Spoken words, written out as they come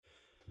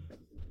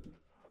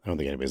I don't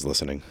think anybody's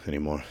listening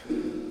anymore.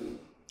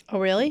 Oh,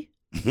 really?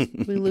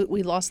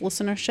 we lost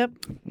listenership?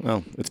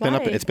 Well, it's Why?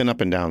 been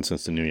up and down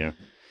since the new year.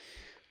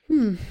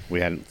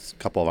 We had a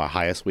couple of our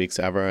highest weeks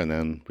ever, and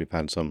then we've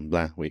had some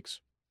blah weeks.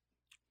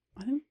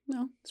 I think,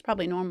 no, it's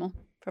probably normal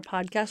for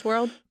podcast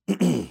world.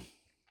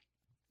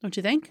 Don't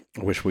you think?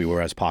 I wish we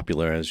were as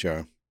popular as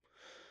your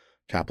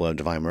Chapel of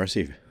Divine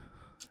Mercy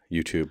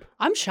YouTube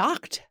I'm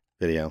shocked.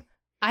 video.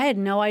 I had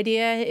no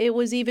idea it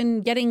was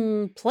even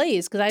getting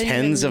plays because I didn't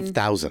Tens even, of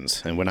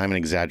thousands, and when I'm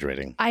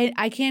exaggerating.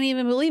 I can't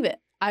even believe it.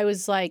 I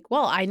was like,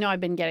 well, I know I've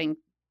been getting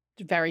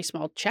very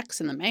small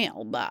checks in the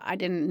mail, but I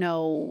didn't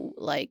know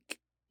like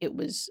it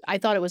was. I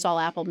thought it was all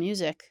Apple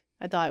Music.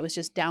 I thought it was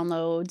just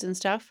downloads and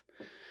stuff.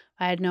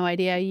 I had no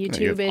idea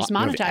YouTube is You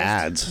have monetized.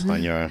 ads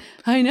on your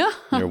I know.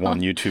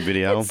 one YouTube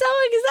video. It's so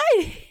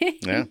exciting.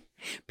 Yeah.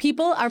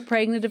 People are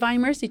praying the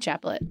Divine Mercy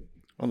Chaplet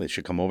Well, they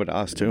should come over to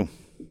us too.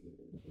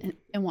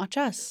 and watch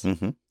us.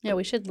 Mm-hmm. Yeah,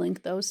 we should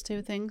link those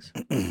two things.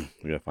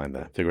 We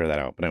gotta figure that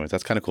out. But anyways,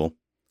 that's kind of cool.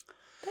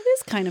 That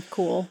is kind of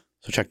cool.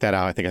 So check that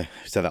out. I think I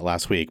said that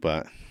last week,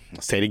 but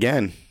I'll say it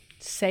again.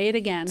 Say it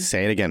again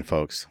Say it again,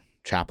 folks.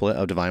 Chaplet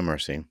of Divine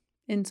Mercy.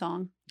 in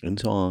song. In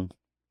song.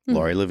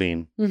 Lori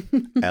Levine.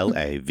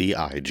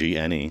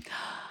 Lavigene.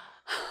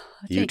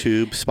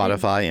 YouTube,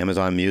 Spotify,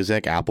 Amazon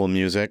Music, Apple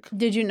Music.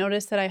 Did you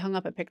notice that I hung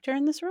up a picture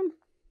in this room?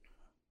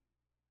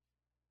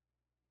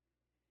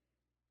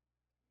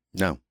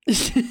 No.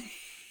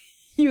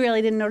 You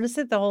really didn't notice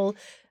it? The whole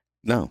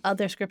No.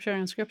 other scripture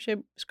and scripture.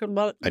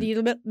 No, I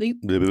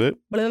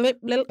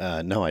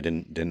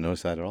didn't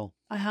notice that at all.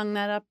 I hung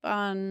that up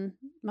on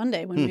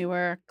Monday when we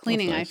were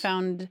cleaning. That's nice. I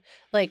found,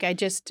 like, I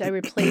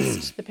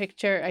replaced the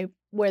picture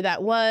where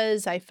that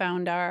was. I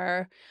found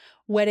our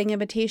wedding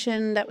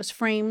invitation that was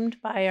framed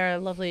by our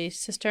lovely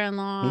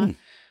sister-in-law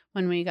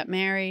when we got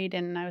married.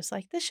 And I was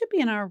like, this should be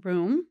in our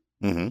room.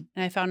 Mm-hmm.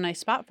 And I found a nice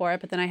spot for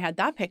it. But then I had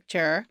that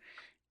picture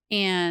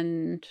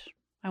and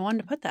I wanted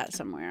to put that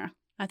somewhere.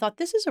 I thought,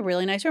 this is a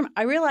really nice room.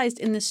 I realized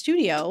in the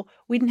studio,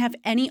 we didn't have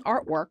any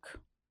artwork.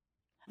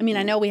 I mean,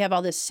 I know we have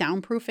all this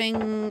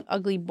soundproofing,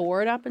 ugly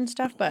board up and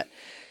stuff, but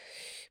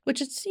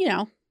which it's,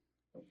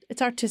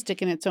 it's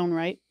artistic in its own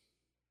right,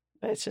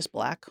 but it's just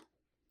black.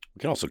 We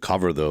can also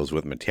cover those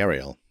with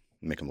material,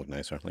 make them look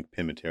nicer, like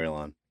pin material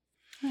on.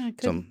 I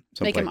could Some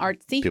make them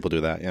artsy. People do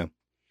that, yeah.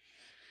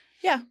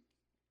 Yeah.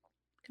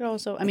 Could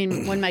also, I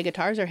mean, when my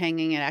guitars are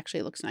hanging, it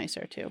actually looks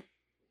nicer too.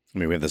 I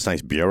mean, we have this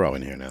nice bureau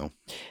in here now.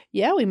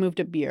 Yeah, we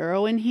moved a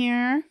bureau in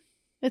here.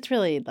 It's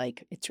really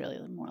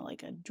more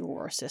like a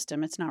drawer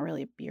system. It's not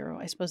really a bureau.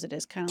 I suppose it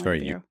is kind of It's like a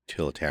very bureau.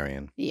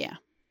 utilitarian. Yeah.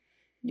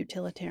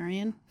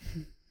 Utilitarian.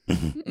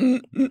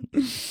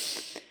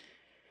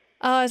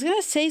 I was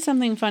going to say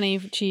something funny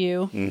to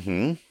you.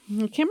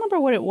 Mm-hmm. I can't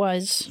remember what it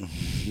was.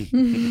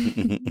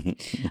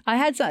 I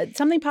had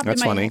something popped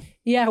That's in my funny. head.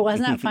 Yeah,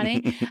 wasn't that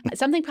funny?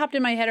 Something popped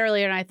in my head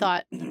earlier and I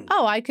thought,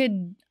 oh, I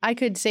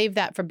could save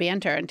that for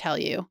banter and tell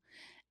you.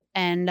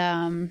 And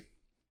when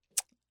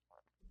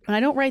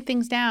I don't write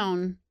things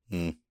down,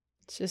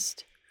 it's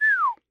just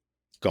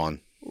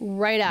Gone.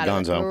 right out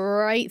Gonzo. of it,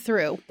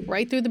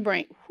 right through the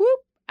brain. Whoop,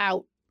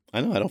 out.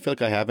 I know. I don't feel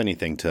like I have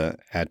anything to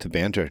add to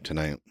banter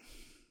tonight.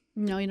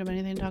 No, you don't have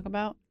anything to talk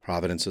about?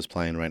 Providence is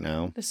playing right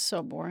now. This is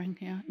so boring,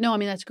 yeah. No, I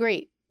mean, that's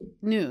great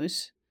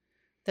news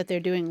that they're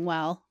doing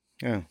well.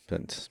 Yeah,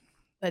 but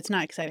It's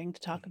not exciting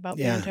to talk about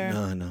yeah,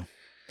 banter. no.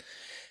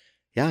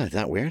 Yeah, is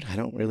that weird? I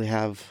don't really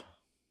have.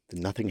 Did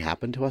nothing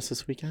happen to us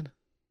this weekend?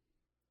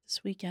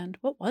 This weekend.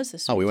 What was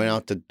this Oh, we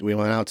weekend?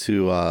 went out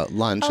to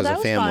lunch Oh, as that a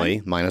was family,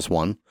 fun.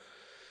 -1.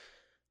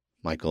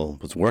 Michael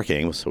was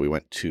working, so we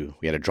had to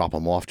drop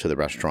him off to the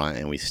restaurant,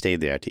 and we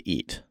stayed there to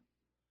eat,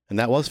 and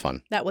that was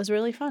fun. That was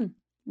really fun.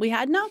 We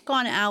had not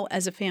gone out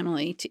as a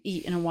family to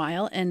eat in a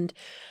while, and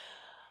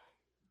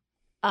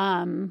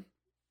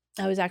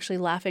I was actually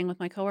laughing with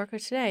my coworker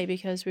today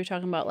because we were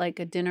talking about like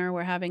a dinner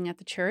we're having at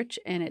the church,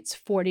 and it's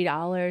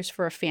 $40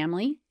 for a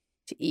family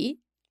to eat.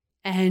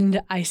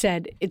 And I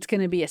said, it's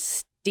going to be a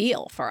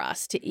steal for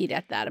us to eat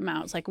at that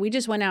amount. It's like we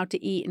just went out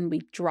to eat and we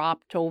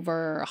dropped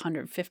over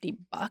 $150,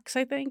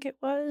 I think it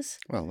was.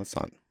 Well, let's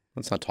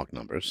not talk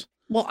numbers.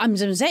 Well, I'm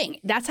just saying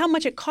that's how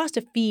much it cost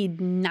to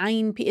feed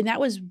 9 people. And that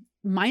was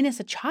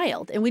minus a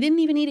child. And we didn't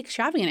even eat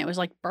extravagant. It was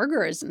like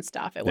burgers and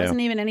stuff. It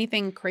wasn't even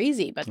anything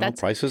crazy. But Well, that's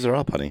prices are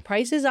up, honey.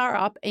 prices are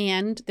up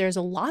and there's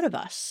a lot of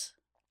us.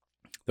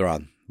 They're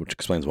on, which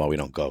explains why we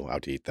don't go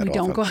out to eat that We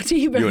often. don't go out to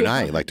eat very You and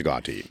I often. like to go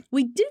out to eat.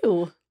 We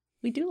do.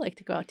 We do like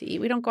to go out to eat.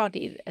 We don't go out to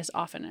eat as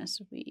often as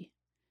we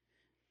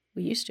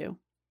used to.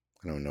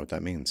 I don't know what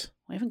that means.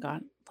 We haven't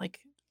gone like,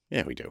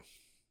 Yeah, we do.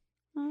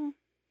 not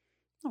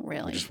We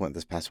really. just went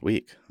this past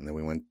week, and then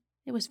we went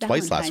It was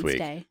twice Valentine's last week.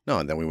 Day. No,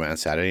 and then we went on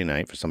Saturday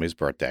night for somebody's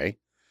birthday.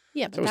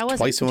 Yeah, So but it was that wasn't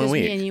twice in just 1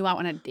 week. me and you out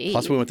on a date.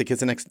 Plus, we went with the kids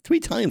the next 3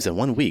 times in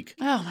 1 week.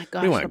 Oh my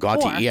gosh. We wanna we're go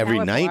out to poor. eat every Now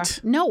we're night?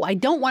 poor. No, I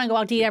don't want to go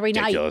out to eat every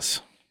night.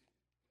 Ridiculous.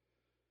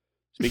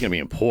 Speaking of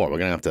being poor,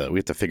 we have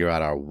to figure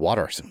out our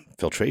water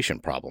filtration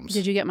problems.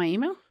 Did you get my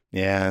email?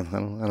 Yeah, I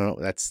don't know.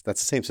 That's the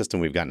same system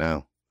we've got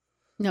now.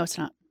 No, it's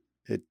not.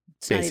 It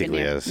It's not even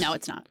basically there. is. No,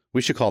 it's not.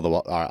 We should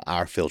call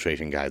our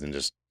filtration guys and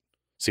just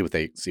see what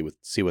they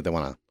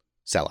want to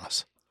sell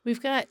us.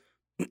 We've got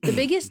the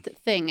biggest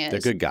thing They're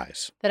is good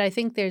guys. that I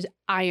think there's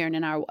iron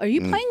in our. Are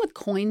you playing with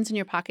coins in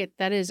your pocket?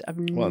 That is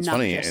obnoxious. Well, it's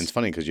funny. It's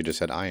funny because you just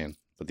said iron,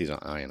 but these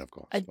aren't iron, of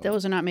course.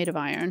 Those are not made of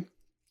iron.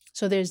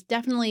 So there's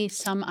definitely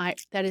some iron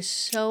that is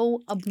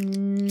so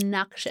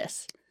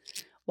obnoxious.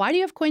 Why do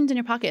you have coins in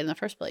your pocket in the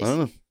first place? I don't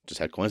know. Just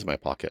had coins in my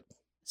pocket.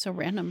 So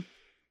random.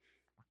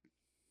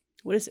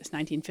 What is this,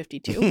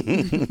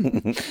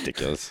 1952?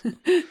 Ridiculous.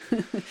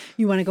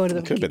 You want to go to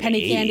the Could have been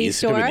penny the 80s. candy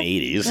store? Could have been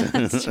the 80s.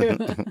 That's true.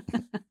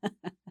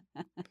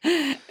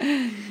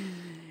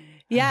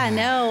 Yeah,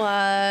 no,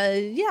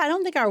 I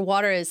don't think our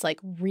water is like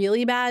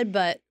really bad,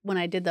 but when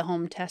I did the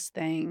home test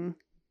thing,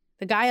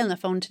 the guy on the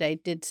phone today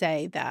did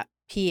say that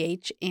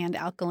pH and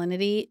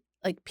alkalinity,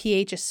 like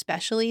pH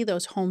especially,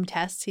 those home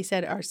tests, he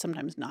said, are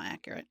sometimes not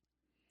accurate.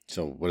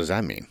 So what does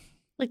that mean?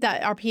 Like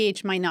that our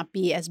pH might not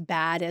be as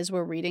bad as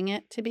we're reading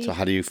it to be. So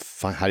how do you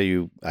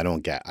I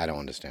don't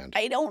understand.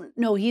 I don't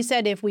know. He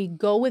said if we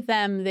go with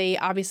them, they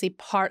obviously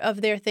part of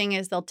their thing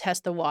is they'll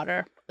test the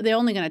water. They're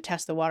only going to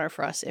test the water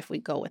for us if we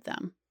go with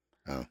them.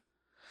 Oh,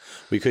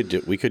 we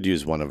could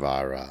use one of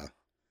our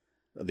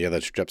the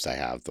other strips I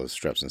have, those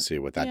strips, and see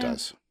what that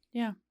does.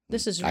 Yeah.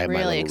 This is I have my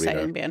really little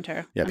exciting reader.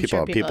 banter. Yeah, I'm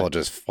people sure are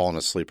just falling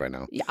asleep right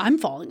now. Yeah, I'm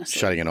falling asleep.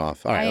 Shutting it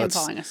off. All right, I am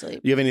falling asleep.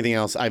 You have anything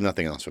else? I have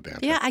nothing else for banter.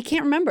 Yeah, I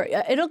can't remember.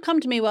 It'll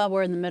come to me while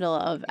we're in the middle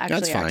of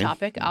actually our fine.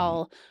 topic.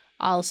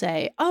 I'll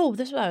say, "Oh,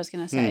 this is what I was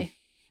going to say,"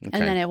 Okay.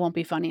 and then it won't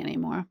be funny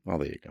anymore. Well,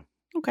 there you go.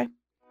 Okay.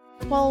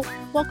 Well,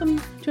 welcome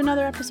to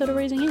another episode of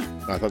Raising Eight.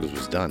 I thought this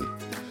was done.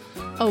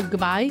 Oh,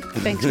 goodbye.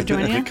 Thanks for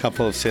joining A us.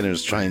 couple of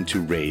sinners trying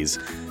to raise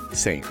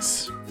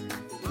saints.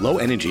 Low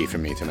energy for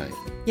me tonight.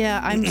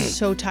 Yeah, I'm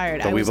so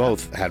tired. But we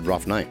both had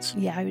rough nights.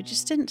 Yeah, I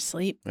just didn't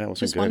sleep. Yeah, it wasn't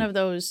Just good. one of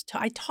those.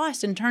 I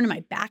tossed and turned, and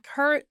my back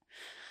hurt,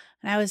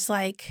 and I was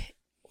like,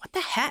 "What the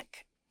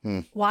heck?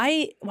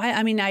 Why?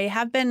 I mean, I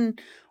have been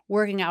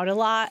working out a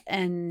lot,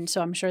 and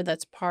so I'm sure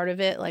that's part of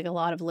it. Like a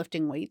lot of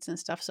lifting weights and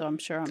stuff. So I'm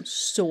sure I'm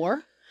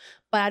sore,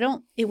 but I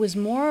don't. It was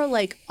more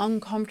like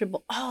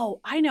uncomfortable. Oh,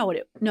 I know what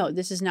it. No,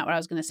 this is not what I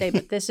was going to say.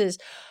 But this is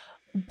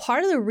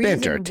part of the reason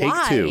Banter, take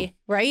why. two.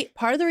 Right?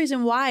 Part of the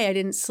reason why I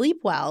didn't sleep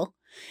well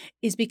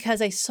is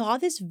because I saw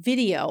this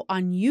video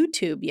on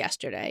YouTube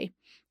yesterday,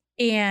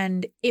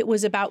 and it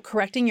was about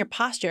correcting your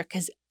posture,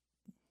 because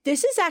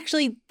this is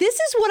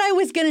what I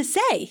was going to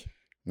say.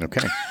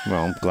 Okay.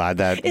 Well, I'm glad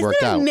that Isn't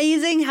worked it out.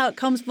 amazing how it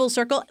comes full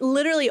circle?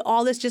 Literally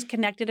all this just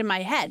connected in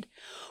my head.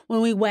 When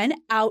we went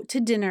out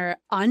to dinner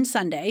on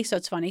Sunday, so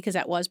it's funny because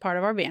that was part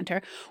of our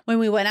banter. When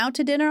we went out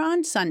to dinner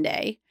on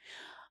Sunday,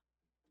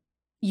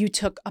 you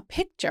took a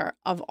picture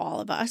of all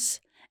of us,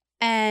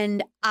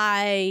 and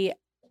I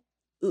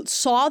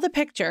saw the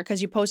picture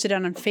because you posted it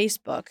on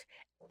Facebook,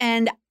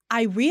 and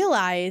I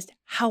realized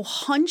how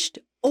hunched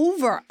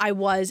over I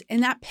was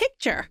in that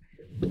picture.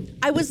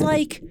 I was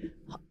like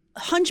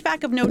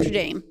Hunchback of Notre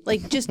Dame,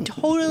 like just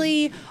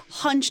totally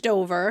hunched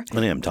over.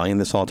 Honey, I'm telling you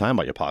this all the time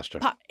about your posture.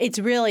 It's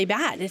really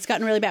bad. It's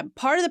gotten really bad.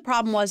 Part of the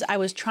problem was I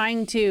was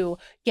trying to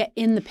get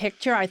in the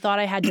picture. I thought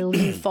I had to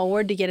lean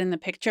forward to get in the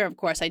picture. Of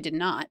course, I did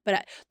not.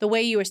 But the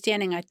way you were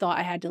standing, I thought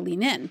I had to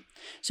lean in.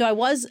 So I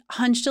was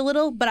hunched a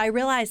little, but I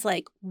realized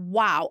like,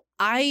 wow,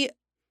 I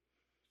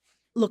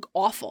look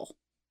awful.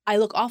 I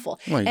look awful.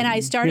 Well, and I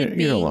started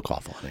You don't look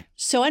awful, honey.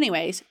 So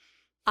anyways,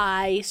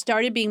 I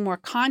started being more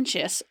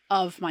conscious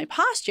of my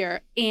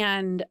posture.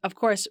 And of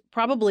course,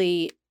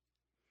 probably,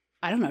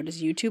 I don't know,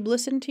 does YouTube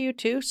listen to you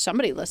too?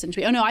 Somebody listened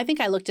to me. Oh, no, I think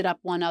I looked it up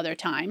one other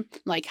time.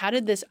 Like, how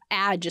did this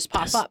ad just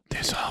pop up?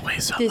 There's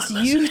always someone This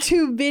listening.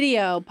 YouTube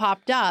video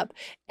popped up,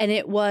 and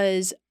it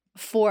was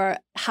for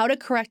how to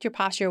correct your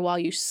posture while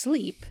you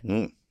sleep.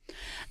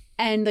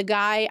 And the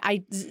guy,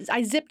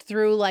 I zipped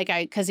through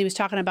because he was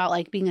talking about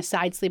like being a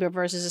side sleeper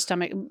versus a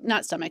stomach,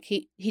 not stomach.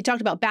 He talked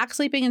about back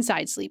sleeping and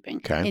side sleeping,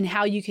 Okay. and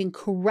how you can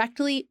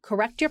correct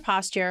your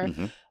posture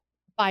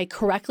by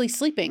correctly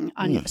sleeping.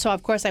 So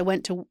of course I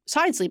went to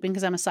side sleeping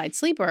because I'm a side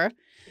sleeper.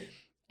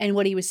 And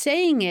what he was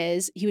saying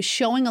is he was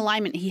showing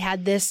alignment. He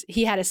had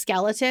a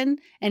skeleton,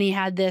 and he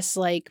had this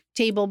like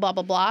table, blah,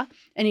 blah, blah.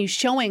 And he's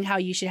showing how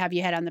you should have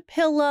your head on the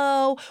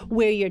pillow,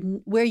 where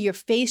your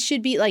face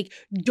should be. Like,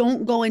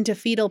 don't go into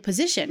fetal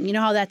position. You know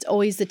how that's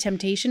always the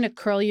temptation to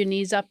curl your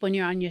knees up when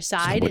you're on your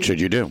side. So what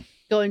should you do?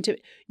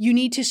 You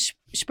need to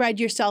spread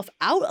yourself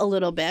out a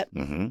little bit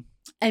and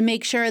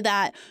make sure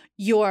that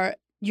your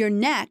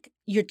neck,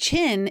 your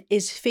chin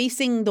is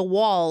facing the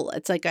wall.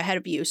 It's like ahead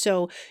of you.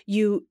 So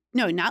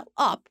no, not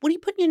up. What are you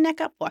putting your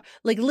neck up for?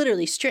 Like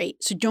literally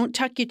straight. So don't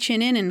tuck your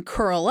chin in and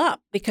curl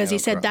up, because he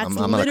said that's I'm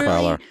not a literally,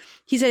 curler.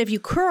 he said if you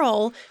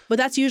curl, but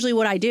that's usually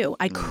what I do.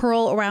 I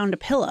curl around a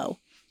pillow.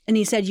 And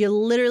he said you're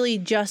literally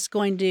just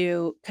going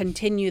to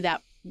continue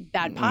that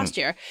bad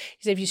posture.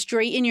 He said if you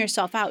straighten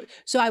yourself out.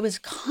 So I was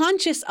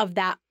conscious of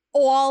that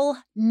all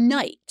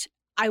night.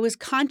 I was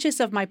conscious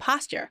of my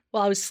posture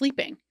while I was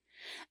sleeping.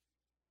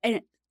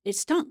 And it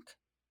stunk.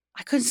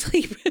 I couldn't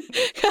sleep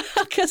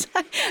because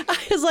I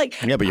was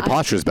like, Yeah, but your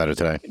posture is better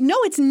today. no,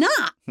 it's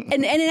not.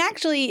 And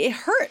it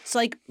hurts,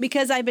 like,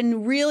 because I've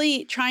been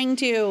really trying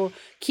to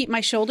keep my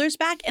shoulders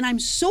back, and I'm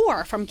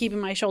sore from keeping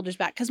my shoulders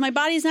back because my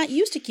body's not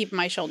used to keeping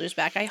my shoulders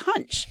back. I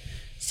hunch.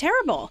 It's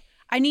terrible.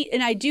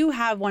 I do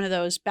have one of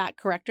those back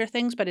corrector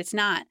things, but it's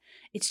not.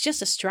 It's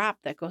just a strap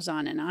that goes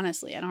on, and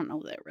honestly, I don't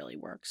know that it really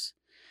works.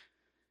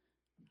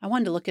 I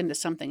wanted to look into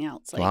something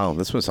else. Like, Wow,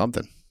 this was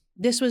something.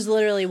 this was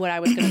literally what I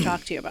was going to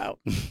talk to you about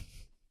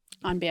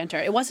on Banter.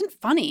 It wasn't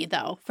funny,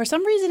 though. For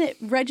some reason, it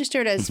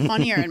registered as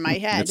funnier in my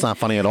head. It's not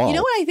funny at all. You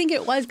know what I think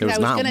it was? There Because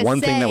was I was not going one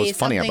to thing that say was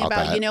funny something about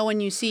about, that. you know, when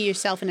you see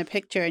yourself in a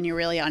picture and you're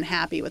really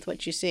unhappy with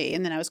what you see.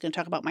 And then I was going to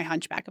talk about my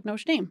Hunchback of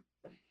Notre Dame.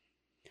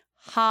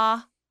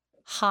 Ha,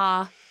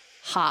 ha,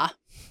 ha.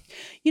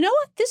 You know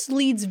what? This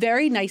leads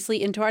very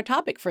nicely into our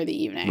topic for the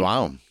evening.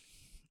 Wow.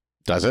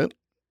 Does it?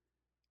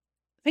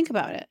 Think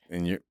about it.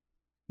 And you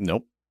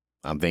Nope.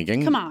 I'm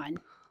thinking. Come on.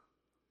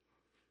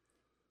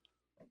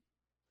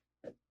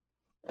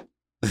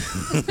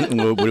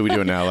 What are we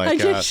doing now? Like,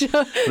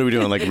 what are we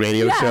doing? Like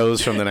radio Yeah.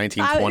 shows from the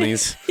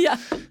 1920s? Yeah.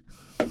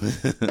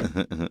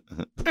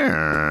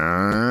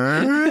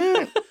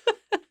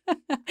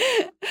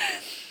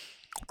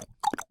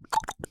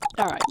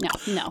 All right.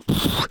 No.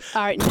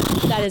 All right. No.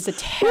 That is a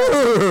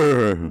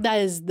terrible. That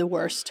is the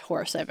worst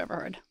horse I've ever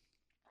heard.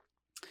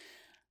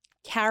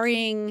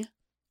 Carrying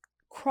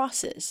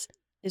crosses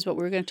is what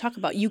we were going to talk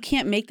about. You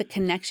can't make the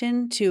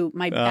connection to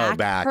my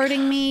back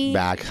hurting me.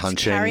 Back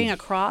hunching. Carrying a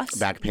cross.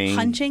 Back pain.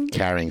 Hunching.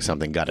 Carrying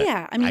something. Got it.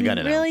 Yeah. I mean, got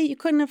it now. really? You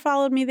couldn't have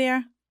followed me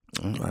there?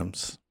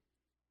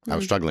 I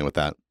was struggling with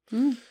that.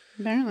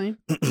 Apparently.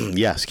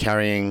 Yes,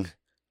 carrying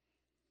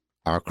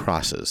our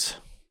crosses,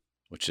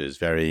 which is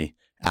very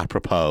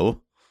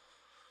apropos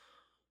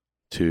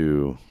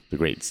to the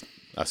great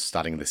us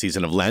starting the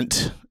season of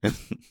Lent.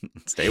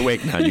 Stay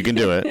awake now. You can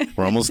do it.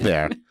 We're almost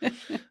there.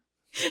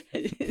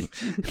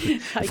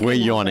 If we're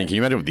yawning, can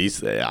you imagine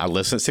these?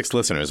 Our 6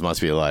 listeners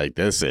must be like,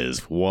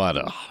 what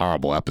a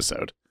horrible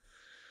episode.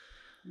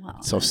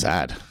 Well, So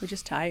sad. we're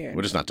just tired.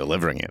 We're just not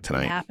delivering it It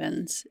tonight.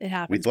 happens. It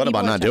happens. We thought about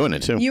People are not tired. doing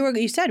it too.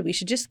 You said we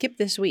should just skip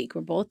this week.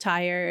 We're both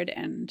tired,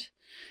 and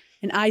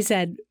I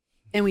said,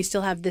 and we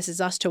still have This Is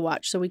Us to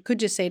watch, so we could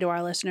just say to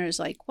our listeners,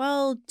 like,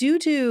 well, due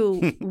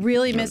to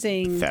really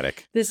missing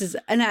Pathetic. this is,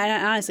 and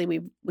honestly,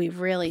 we've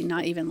really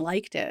not even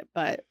liked it,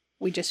 but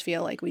we just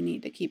feel like we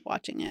need to keep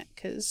watching it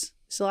because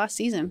it's the last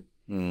season.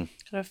 We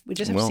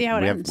just have to see how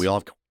it ends. We all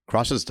have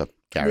crosses to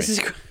carry. This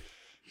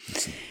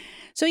is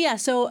so yeah.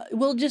 So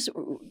we'll just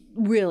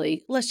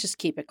let's just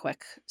keep it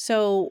quick.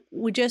 So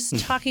we're just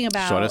talking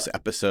about Shortest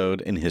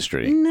episode in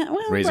history. No,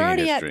 well, Raising we're in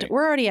history.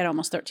 already at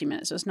almost 13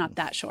 minutes, so it's not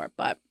that short.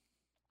 But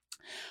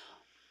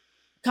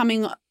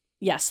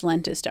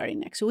Lent is starting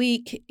next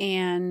week,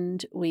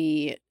 and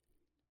we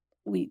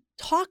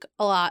talk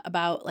a lot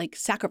about like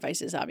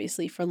sacrifices,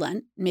 obviously, for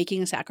Lent,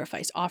 making a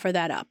sacrifice, offer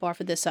that up,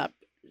 offer this up,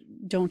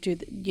 don't do,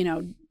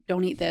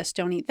 don't eat this,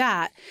 don't eat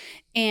that,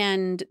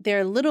 and there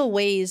are little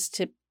ways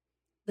to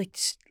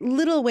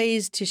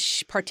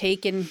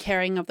partake in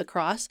carrying of the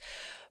cross,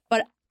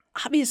 but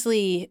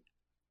obviously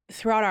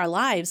throughout our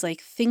lives,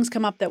 like things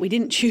come up that we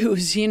didn't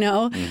choose,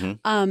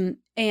 Mm-hmm.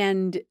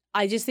 And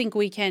I just think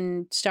we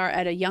can start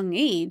at a young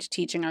age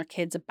teaching our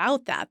kids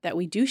about that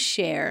we do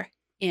share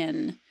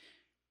in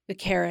the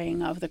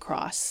carrying of the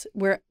cross.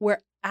 We're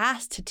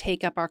asked to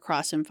take up our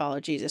cross and follow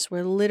Jesus.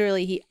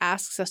 He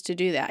asks us to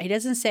do that. He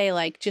doesn't say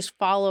like, just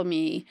follow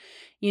me,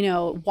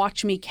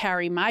 watch me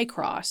carry my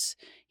cross.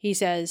 He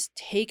says,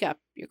 take up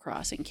your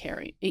cross and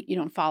carry,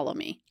 follow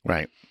me.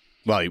 Right.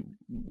 Well,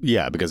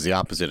 yeah, because the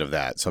opposite of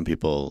that, some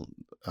people,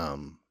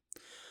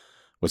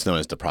 what's known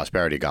as the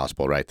prosperity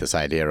gospel, right? This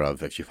idea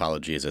of if you follow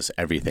Jesus,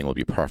 everything will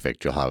be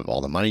perfect. You'll have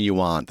all the money you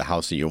want, the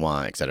house that you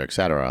want, et cetera, et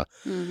cetera.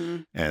 Mm-hmm.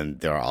 And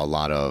there are a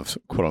lot of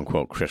quote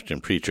unquote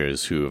Christian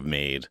preachers who have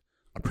made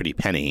a pretty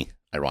penny,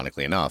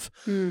 ironically enough,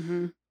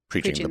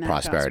 preaching the that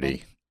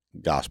prosperity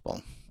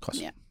gospel.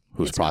 Yeah.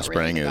 Who's It's not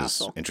prospering really the is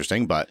gospel.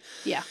 interesting, but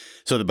Yeah.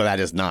 but that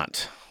is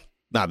not.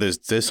 Now, there's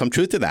some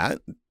truth to that,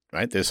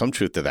 right? There's some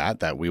truth to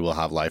that we will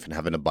have life and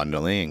have it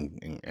abundantly,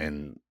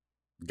 and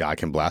God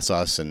can bless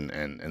us in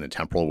the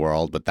temporal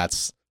world, but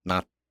that's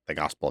not the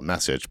gospel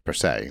message per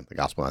se. The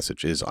gospel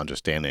message is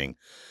understanding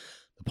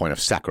the point of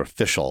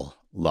sacrificial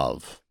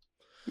love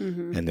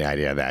Mm-hmm. and the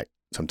idea that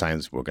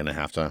sometimes we're going to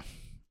have to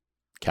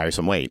carry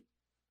some weight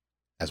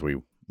as we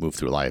move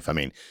through life. I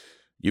mean,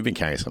 you've been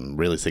carrying some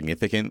really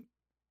significant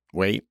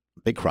weight.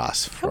 Big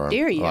cross for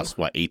dare you? us,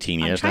 18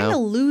 I'm years trying now? to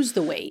lose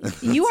the weight.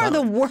 You are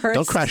the worst.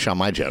 Don't crash on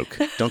my joke.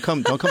 Don't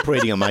come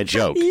parading on my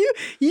joke.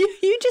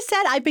 You just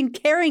said I've been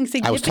carrying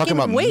significant weight. I was talking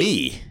about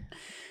me.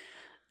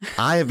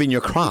 I have been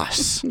your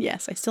cross.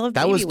 Yes, I still have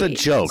That baby was the weight.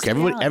 joke. That's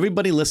reality.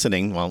 Everybody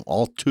listening, well,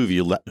 all 2 of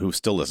you who's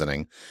still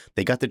listening,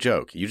 they got the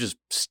joke. You just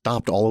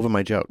stomped all over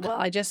my joke. Well,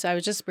 I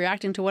was just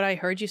reacting to what I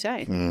heard you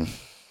say. No,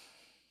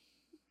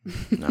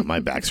 my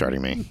back's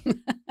hurting me.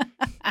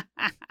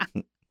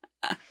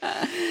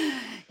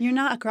 You're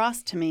not a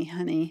cross to me,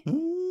 honey.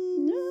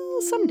 No,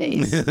 some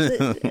Sundays.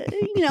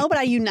 But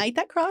I unite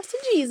that cross to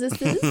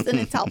Jesus's, and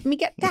it's helped me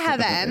get to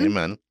heaven.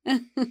 Amen.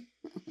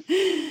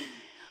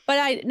 But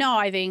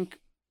I think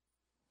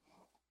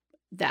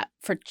that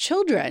for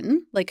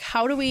children, like,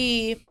 how do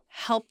we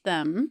help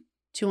them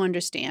to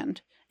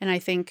understand? And I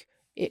think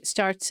it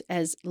starts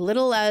as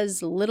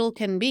little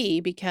can be,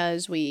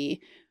 because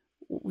we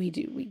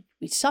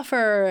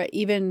suffer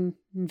even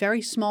in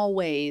very small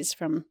ways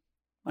from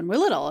when we're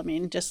little. I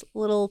mean, just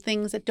little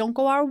things that don't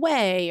go our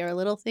way, or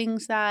little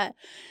things that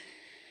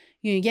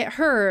you get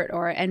hurt,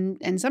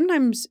 and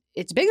sometimes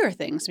it's bigger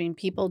things. I mean,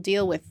 people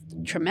deal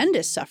with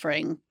tremendous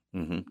suffering,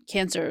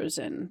 cancers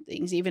and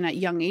things, even at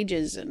young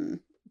ages,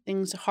 and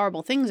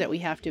horrible things that we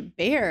have to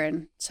bear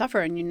and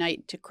suffer and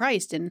unite to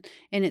Christ. And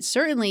it's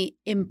certainly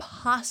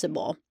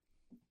impossible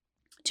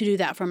to do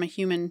that from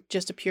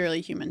just a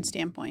purely human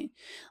standpoint.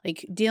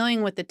 Like,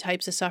 dealing with the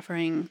types of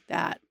suffering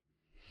that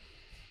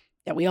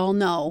we all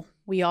know.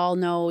 We all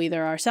know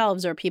either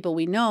ourselves or people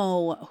we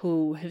know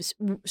who have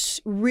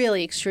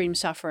really extreme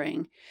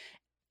suffering.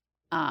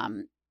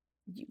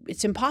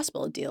 It's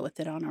impossible to deal with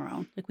it on our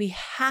own. Like, we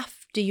have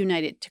to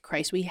unite it to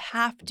Christ. We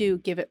have to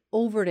give it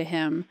over to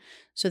him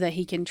so that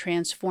he can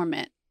transform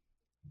it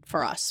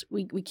for us.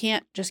 We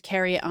can't just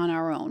carry it on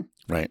our own.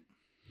 Right.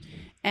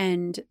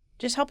 And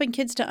just helping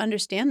kids to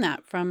understand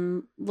that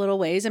from little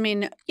ways. I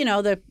mean,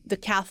 the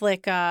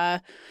Catholic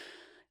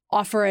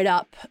offer it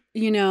up,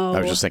 I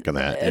was just thinking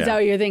that. Is that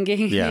what you're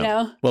thinking?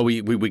 Yeah. Well,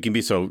 we can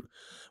be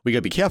we got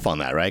to be careful on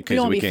that, right? We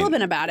don't be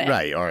flippant about it.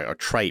 Right, or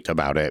trite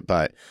about it,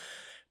 but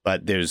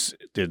there is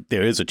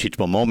a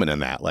teachable moment in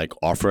that. Like,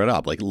 offer it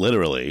up, like,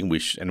 literally.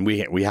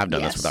 We have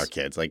done this with our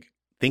kids. Like,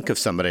 think of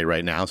somebody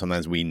right now.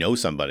 Sometimes we know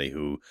somebody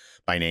who,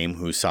 by name,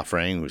 who's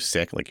suffering, who's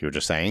sick, like you were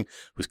just saying,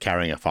 who's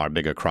carrying a far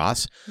bigger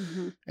cross.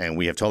 And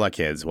we have told our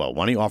kids, well,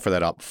 why don't you offer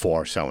that up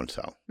for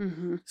so-and-so?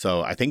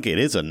 So I think it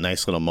is a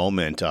nice little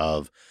moment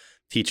of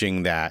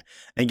teaching that.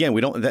 And again,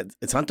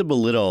 it's not to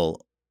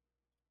belittle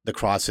the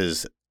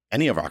crosses,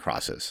 any of our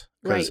crosses.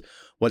 Because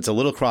what's a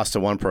little cross to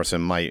one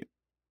person might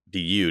be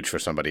huge for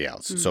somebody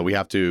else. So we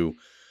have to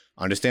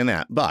understand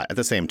that. But at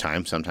the same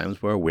time,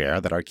 sometimes we're aware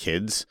that our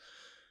kids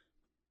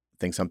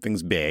think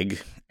something's big,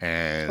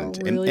 and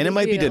it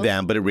might be to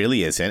them, but it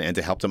really isn't. And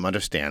to help them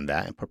understand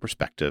that and put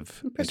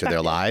perspective into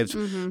their lives,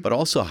 but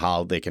also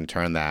how they can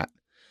turn that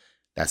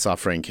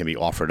suffering can be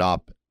offered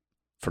up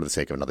for the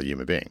sake of another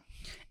human being.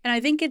 And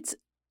I think it's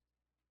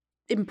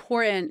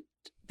important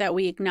that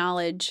we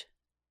acknowledge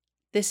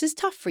this is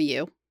tough for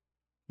you.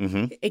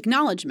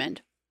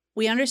 Acknowledgement.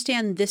 We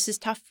understand this is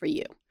tough for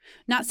you.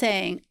 Not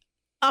saying,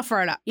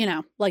 offer it up,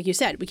 like you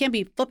said, we can't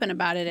be flippant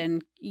about it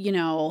and,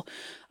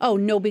 oh,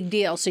 no big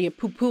deal. So you're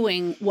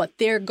poo-pooing what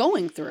they're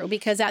going through,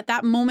 because at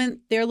that moment, in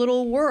their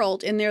little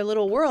world,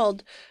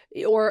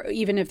 or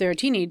even if they're a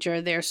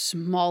teenager, their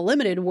small,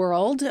 limited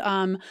world,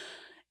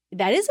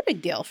 that is a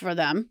big deal for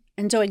them.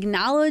 And so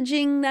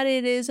acknowledging that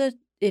it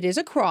is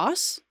a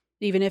cross,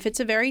 even if it's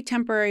a very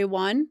temporary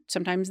one.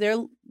 Sometimes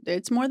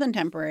it's more than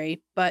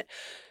temporary, but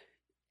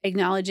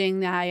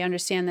acknowledging that I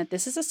understand that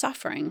this is a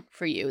suffering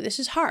for you. This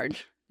is hard.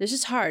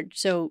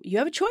 So you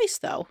have a choice,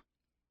 though.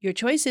 Your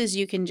choice is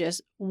you can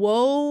just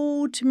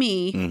woe to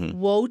me,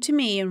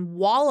 and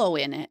wallow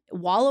in it,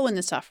 wallow in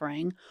the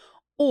suffering,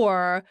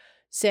 or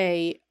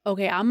say,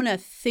 okay, I'm going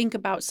to think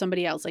about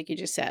somebody else, like you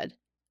just said.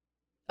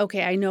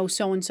 Okay, I know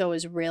so-and-so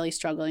is really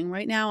struggling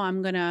right now.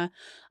 I'm going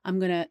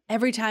to,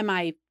 every time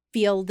I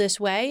feel this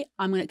way,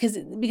 because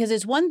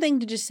it's one thing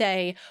to just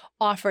say,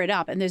 offer it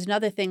up. And there's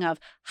another thing of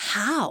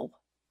how.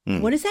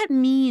 What does that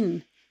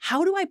mean?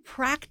 How do I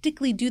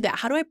practically do that?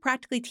 How do I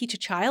practically teach a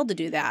child to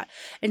do that?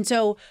 And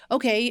so,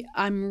 okay,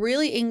 I'm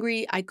really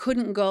angry. I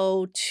couldn't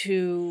go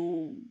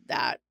to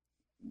that,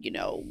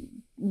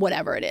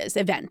 whatever it is,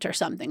 event or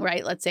something,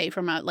 right? Let's say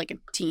from a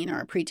teen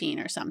or a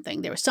preteen or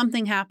something. There was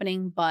something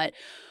happening, but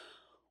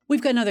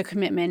we've got another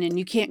commitment and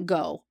you can't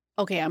go.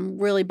 Okay, I'm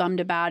really bummed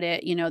about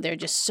it. They're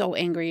just so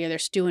angry, or they're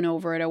stewing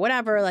over it or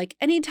whatever. Like,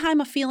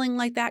 anytime a feeling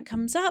like that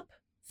comes up,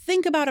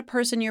 think about a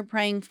person you're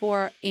praying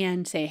for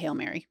and say a Hail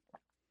Mary.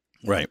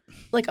 Right.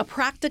 Like a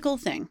practical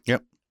thing.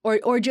 Yep.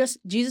 Or just,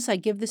 Jesus, I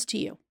give this to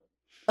you.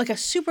 Like a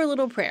super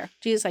little prayer.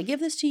 Jesus, I give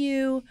this to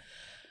you.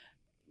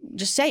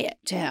 Just say it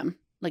to him.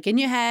 Like in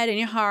your head, in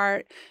your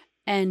heart.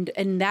 And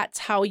that's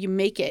how you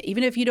make it.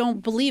 Even if you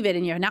don't believe it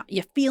and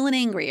you're feeling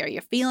angry or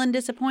you're feeling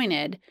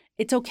disappointed,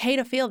 it's okay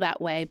to feel that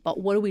way. But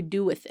what do we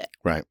do with it?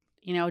 Right.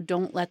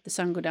 Don't let the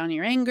sun go down in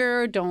your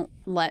anger. Don't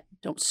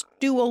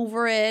stew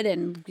over it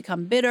and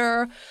become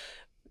bitter.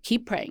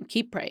 Keep praying,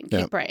 keep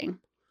praying.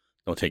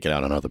 Don't take it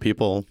out on other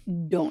people.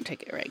 Don't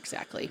take it right,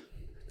 exactly.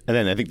 And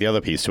then I think the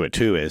other piece to it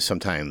too is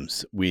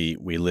sometimes we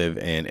live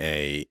in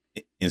a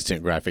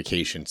instant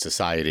gratification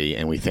society,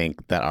 and we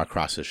think that our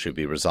crosses should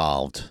be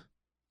resolved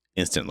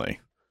instantly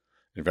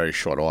in very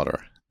short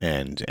order.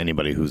 And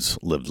anybody who's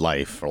lived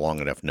life for long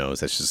enough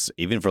knows that's just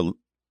even for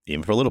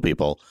little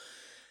people,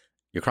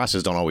 your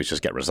crosses don't always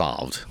just get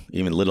resolved.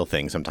 Even little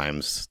things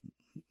sometimes,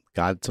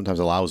 God sometimes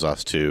allows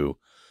us to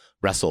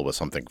wrestle with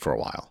something for a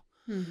while.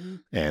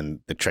 And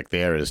the trick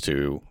there is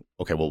to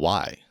okay, well,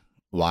 why?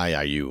 Why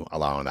are you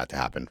allowing that to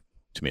happen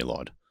to me,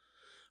 Lord?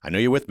 I know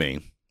you're with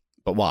me,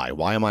 but why?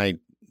 Why am I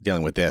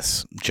dealing with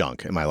this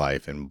junk in my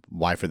life, and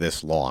why for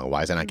this long?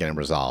 Why is it not getting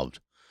resolved?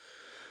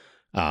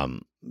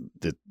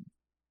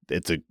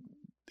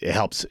 It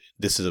helps.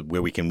 This is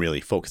where we can really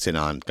focus in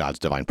on God's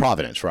divine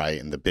providence, right?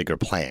 And the bigger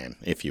plan,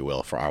 if you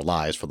will, for our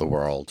lives, for the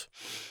world,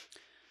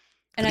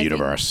 for the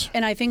universe.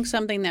 And I think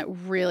something that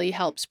really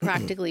helps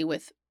practically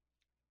with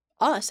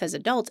us as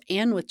adults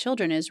and with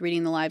children is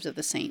reading the lives of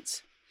the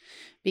saints,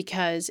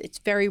 because it's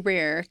very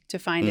rare to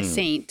find a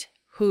saint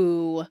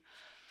who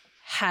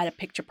had a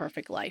picture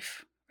perfect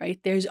life, right?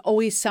 There's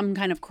always some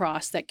kind of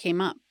cross that came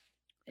up.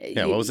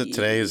 Yeah, what was it?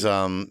 Today's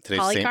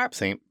Polycarp?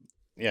 Saint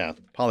yeah,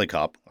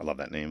 Polycarp. I love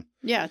that name.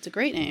 Yeah, it's a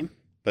great name.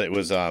 But it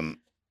was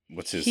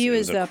what's his? He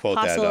was the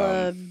apostle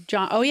of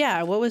John. Oh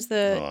yeah, what was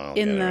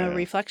the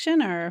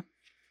reflection or?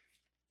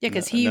 Yeah,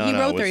 because he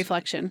wrote the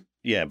reflection.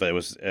 Yeah, but it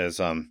was as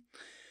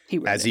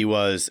he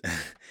was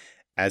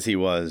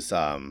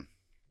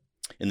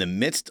in the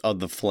midst of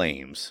the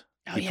flames.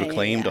 He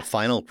proclaimed a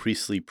final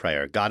priestly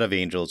prayer. God of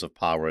angels, of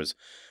powers,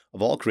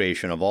 of all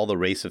creation, of all the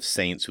race of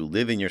saints who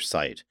live in your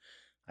sight,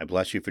 I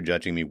bless you for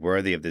judging me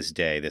worthy of this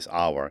day, this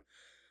hour,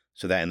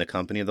 so that in the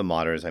company of the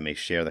martyrs I may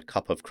share the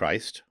cup of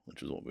Christ,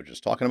 which is what we were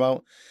just talking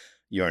about,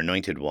 your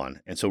anointed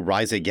one, and so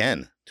rise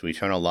again to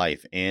eternal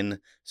life in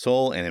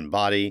soul and in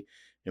body,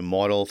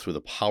 immortal through the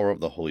power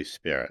of the Holy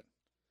Spirit.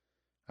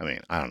 I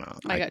mean, I don't know.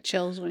 I got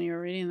chills when you were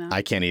reading that.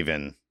 I can't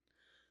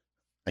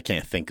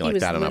think like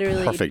that on a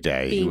perfect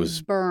day. He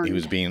was burned. He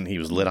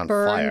was lit on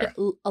fire.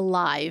 Burned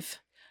alive.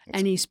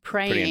 And he's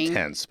praying. Pretty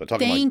intense. But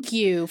thank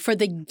you for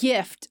the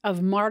gift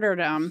of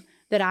martyrdom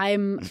that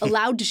I'm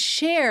allowed to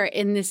share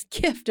in this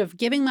gift of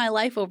giving my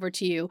life over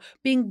to you.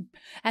 Being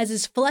as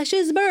his flesh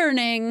is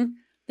burning,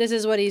 this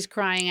is what he's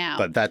crying out.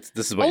 But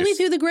this is what only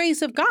through the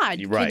grace of God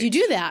could you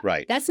do that.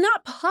 Right. That's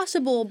not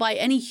possible by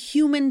any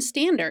human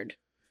standard.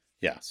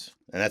 Yes.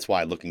 And that's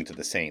why looking to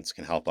the saints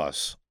can help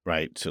us,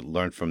 right, to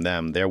learn from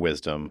them, their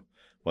wisdom,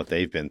 what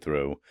they've been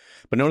through.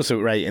 But notice that,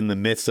 right, in the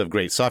midst of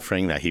great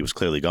suffering that he was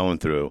clearly going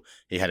through,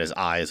 he had his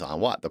eyes on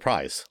what? The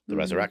prize, the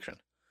resurrection.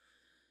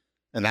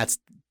 And there's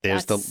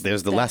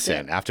the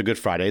lesson. After Good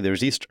Friday,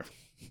 there's Easter.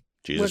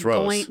 Jesus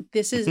rose.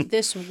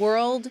 This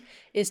world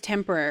is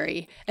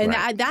temporary. And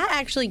that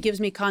actually gives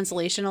me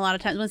consolation a lot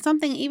of times when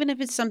something, even if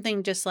it's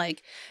something just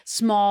like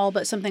small,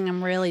 but something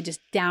I'm really just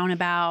down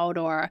about,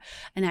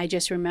 and I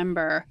just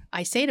remember,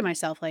 I say to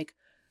myself, like,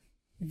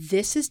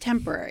 this is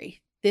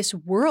temporary. This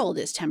world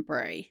is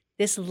temporary.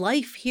 This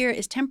life here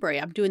is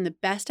temporary. I'm doing the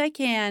best I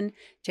can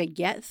to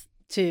get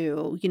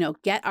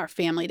our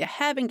family to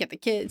heaven, get the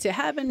kids to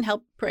heaven,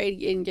 help pray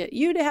and get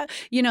you to heaven.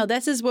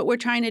 This is what we're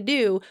trying to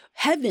do.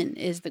 Heaven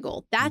is the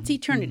goal. That's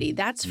eternity.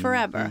 That's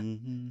forever.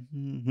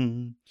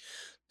 I'm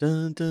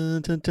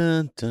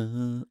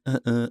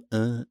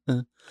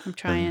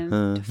trying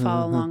to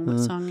follow along what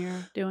song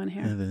you're doing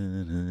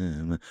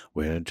here.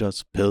 We're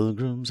just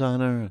pilgrims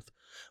on earth.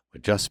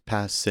 We're just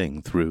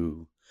passing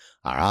through.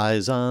 Our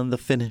eyes on the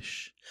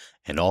finish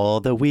and all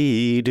that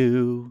we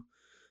do.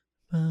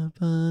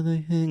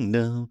 The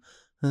kingdom.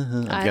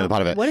 I'm forgetting the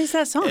part of it. What is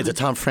that song? It's a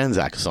Tom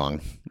Franzak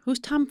song. Who's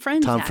Tom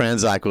Franzak? Tom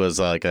Franzak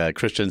was like a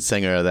Christian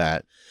singer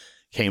that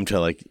came to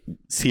like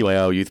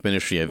CYO youth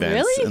ministry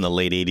events in the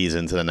late 80s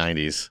into the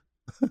 90s.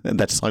 And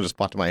that song just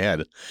popped in my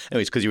head.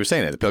 Anyways, because you were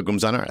saying it, the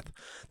Pilgrims on Earth.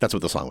 That's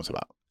what the song was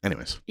about.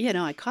 Anyways. Yeah,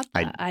 no, I caught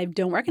that. I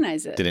don't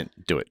recognize it.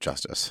 Didn't do it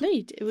justice. No,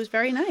 it was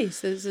very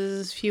nice. There's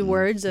a few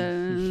words,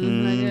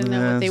 and I didn't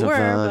know what they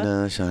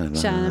were. If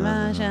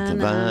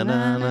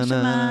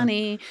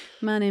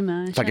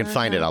I can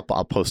find it,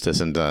 I'll post this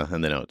in the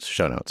notes,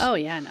 show notes. Oh,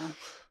 yeah, no.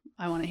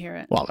 I want to hear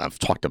it. Well, I've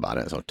talked about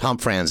it. So Tom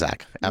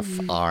Franzak,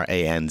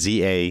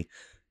 Franzak.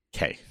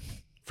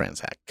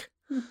 Franzak.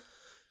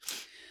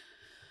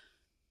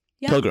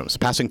 Yeah. Pilgrims,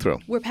 passing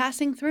through. We're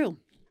passing through.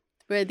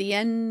 Where the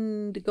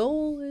end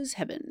goal is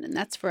heaven, and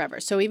that's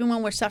forever. So even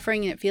when we're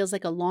suffering and it feels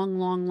like a long,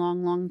 long,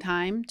 long, long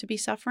time to be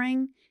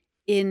suffering,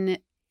 in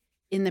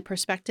the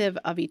perspective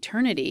of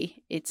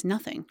eternity, it's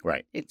nothing.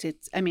 Right.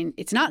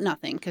 It's not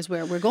nothing because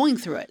we're going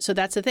through it. So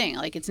that's the thing.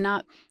 Like, it's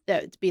not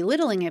that it's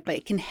belittling it, but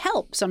it can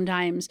help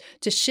sometimes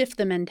to shift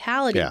the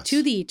mentality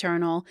to the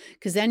eternal,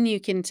 because then you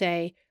can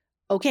say,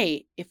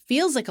 okay, it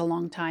feels like a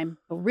long time,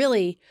 but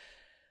really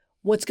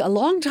what's a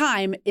long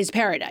time is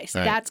paradise.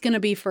 Right. That's going to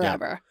be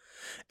forever. Yeah.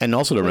 And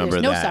also to remember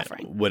that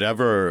suffering.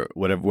 whatever,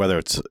 whether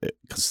it's,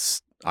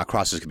 because our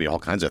crosses could be all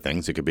kinds of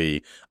things. It could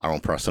be our own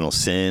personal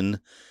sin,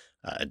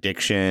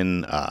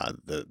 addiction,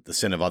 the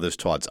sin of others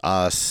towards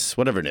us,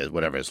 whatever it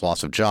is,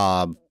 loss of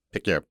job,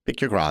 pick your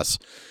cross.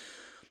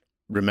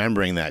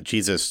 Remembering that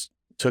Jesus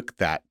took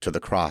that to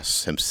the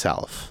cross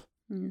himself.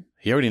 Mm.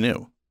 He already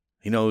knew.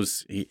 He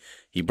knows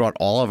he brought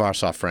all of our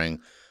suffering,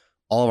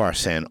 all of our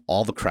sin,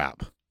 all the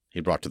crap he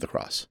brought to the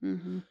cross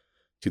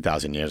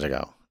 2,000 years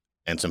ago.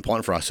 And it's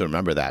important for us to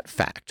remember that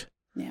fact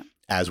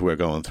as we're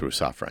going through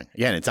suffering.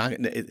 Again, it's not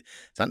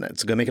going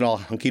to make it all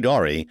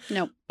hunky-dory.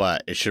 Nope.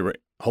 But it should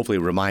hopefully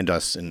remind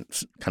us and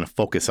kind of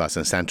focus us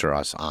and center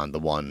us on the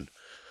one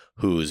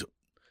who's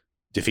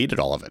defeated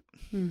all of it.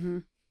 Mm-hmm.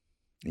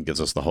 It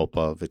gives us the hope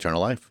of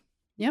eternal life.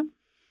 Yep.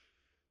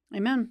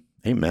 Amen.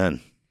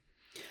 Amen.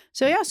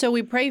 So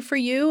we pray for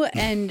you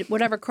and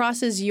whatever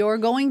crosses you're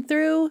going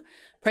through,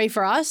 pray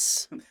for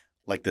us.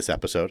 Like this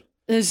episode.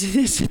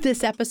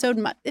 This episode,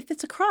 if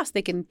it's a cross,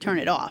 they can turn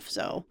it off.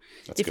 So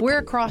if we're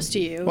a cross to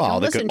you, well,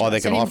 don't listen to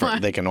us anymore.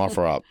 they can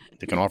offer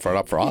it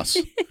up for us.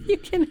 You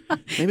can.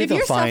 Maybe if they'll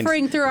you're find,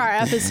 suffering through our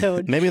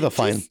episode, maybe they'll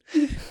find.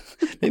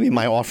 Maybe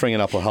my offering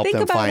it up will help think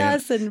them about find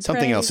us and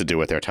something pray. else to do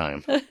with their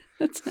time.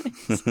 That's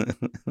nice.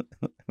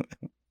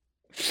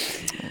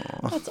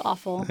 That's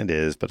awful. It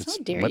is, but How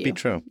it dare might be you.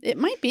 true. It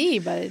might be,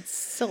 but it's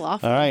still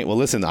awful. All right. Well,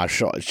 listen, our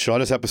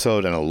shortest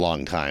episode in a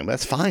long time.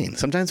 That's fine.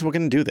 Sometimes we're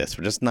going to do this.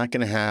 We're just not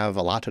going to have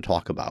a lot to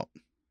talk about.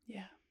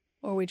 Yeah.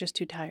 Or we're just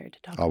too tired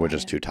to talk Or about we're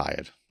just it. too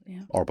tired.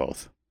 Yeah. Or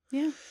both.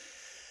 Yeah.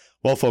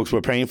 Well, folks,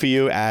 we're praying for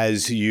you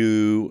as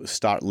you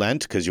start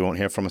Lent, because you won't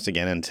hear from us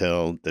again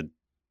until the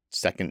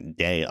second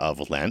day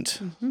of Lent.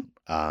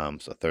 Mm-hmm.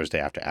 So Thursday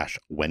after Ash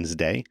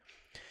Wednesday.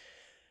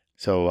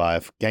 So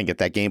again, get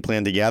that game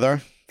plan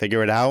together,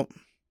 figure it out,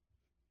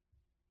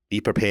 be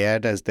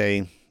prepared, as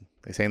they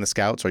say in the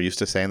Scouts, or used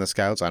to say in the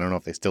Scouts. I don't know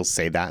if they still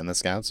say that in the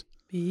Scouts.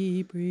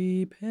 Be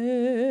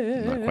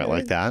prepared. Not quite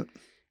like that.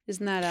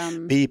 Isn't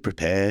that Be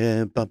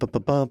prepared, bum, bum,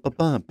 bum, bum, bum,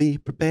 bum, be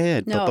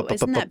prepared. No, bum, bum,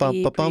 isn't bum, that bum,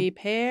 Be bum, bum.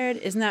 Prepared?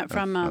 Isn't that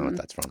from I don't know what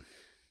that's from.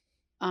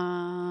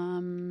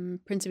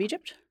 Prince of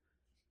Egypt?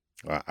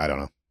 I don't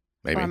know.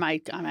 Maybe. Or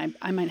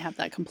I might have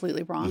that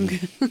completely wrong.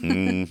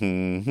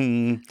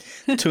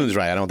 The tune's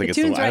right. I don't think it's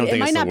the tune's I don't right.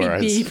 think It it's might the not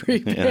words. be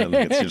prepared. Yeah,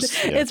 I think it's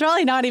just, yeah. It's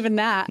probably not even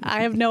that.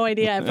 I have no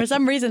idea. For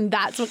some reason,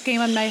 that's what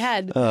came in my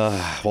head.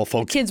 Well,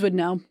 folks, Kids would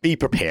know. be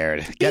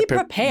prepared. Be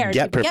prepared. Get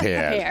Get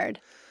prepared. prepared.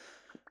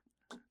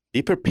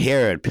 Be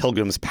prepared,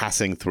 pilgrims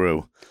passing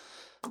through.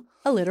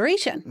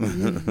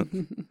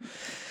 Alliteration.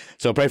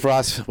 So pray for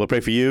us. We'll pray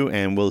for you,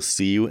 and we'll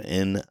see you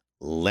in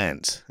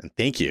Lent. And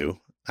thank you.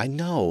 I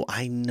know.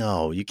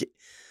 You get.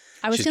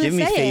 I was She's going to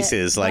giving say me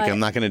faces like but I'm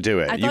not going to do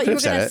it. I You thought could you were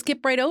have said going to it.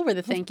 skip right over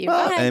the thank you.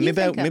 Well, Go ahead, and you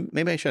think of-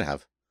 maybe I should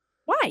have.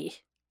 Why?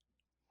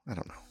 I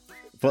don't know.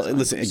 Well,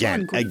 listen, so yet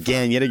ungrateful.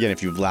 again,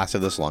 if you've lasted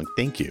this long,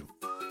 thank you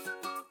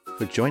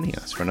for joining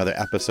us for another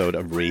episode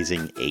of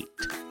Raising 8.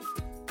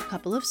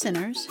 Couple of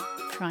sinners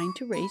trying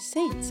to raise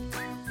saints.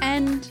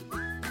 And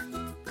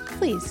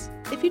please,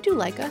 if you do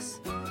like us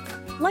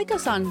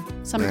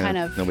on some kind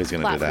of Nobody's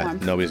going to do platform.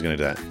 that. Nobody's going to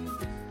do that.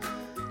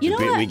 You know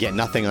what? We get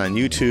nothing on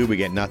YouTube. We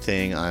get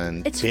nothing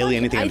on It's barely funny,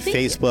 anything I on think-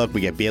 Facebook.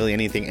 We get barely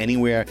anything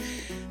anywhere.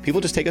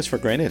 People just take us for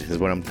granted is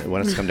what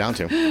it's come down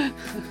to.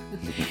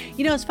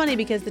 You know, it's funny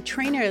because the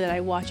trainer that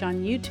I watch on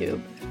YouTube,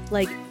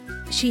 like,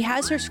 she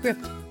has her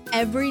script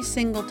every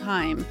single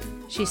time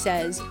she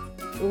says,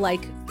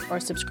 like or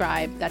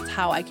subscribe. That's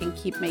how I can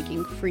keep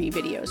making free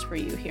videos for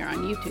you here on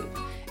YouTube.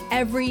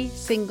 Every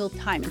single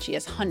time, and she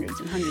has hundreds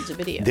and hundreds of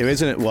videos. There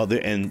isn't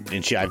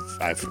and she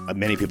I've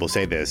many people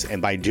say this,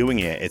 and by doing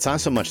it, it's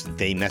not so much that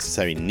they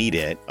necessarily need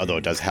it, although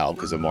it does help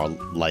because of more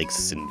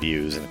likes and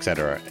views and et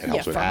cetera. It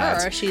helps with for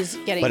ads. her, she's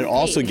getting But it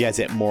also paid. gets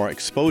it more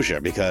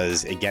exposure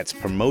because it gets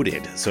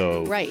promoted.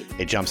 So Right.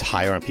 it jumps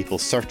higher on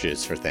people's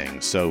searches for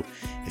things. So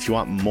if you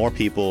want more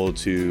people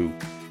to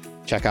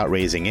check out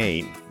Raising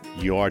 8,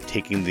 you're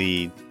taking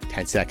the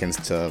 10 seconds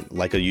to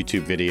like a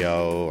YouTube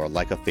video or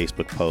like a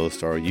Facebook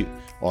post or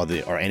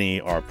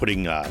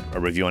putting a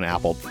review on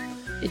Apple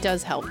It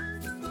does help.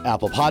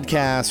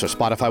 Podcasts or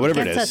Spotify,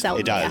 whatever it Gets is. us out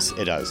It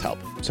does help.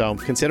 So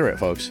consider it,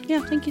 folks.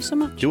 Yeah, thank you so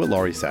much. Do what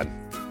Laurie said.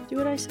 Do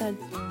what I said.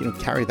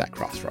 Carry that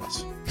cross for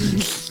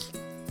us.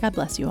 God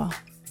bless you all.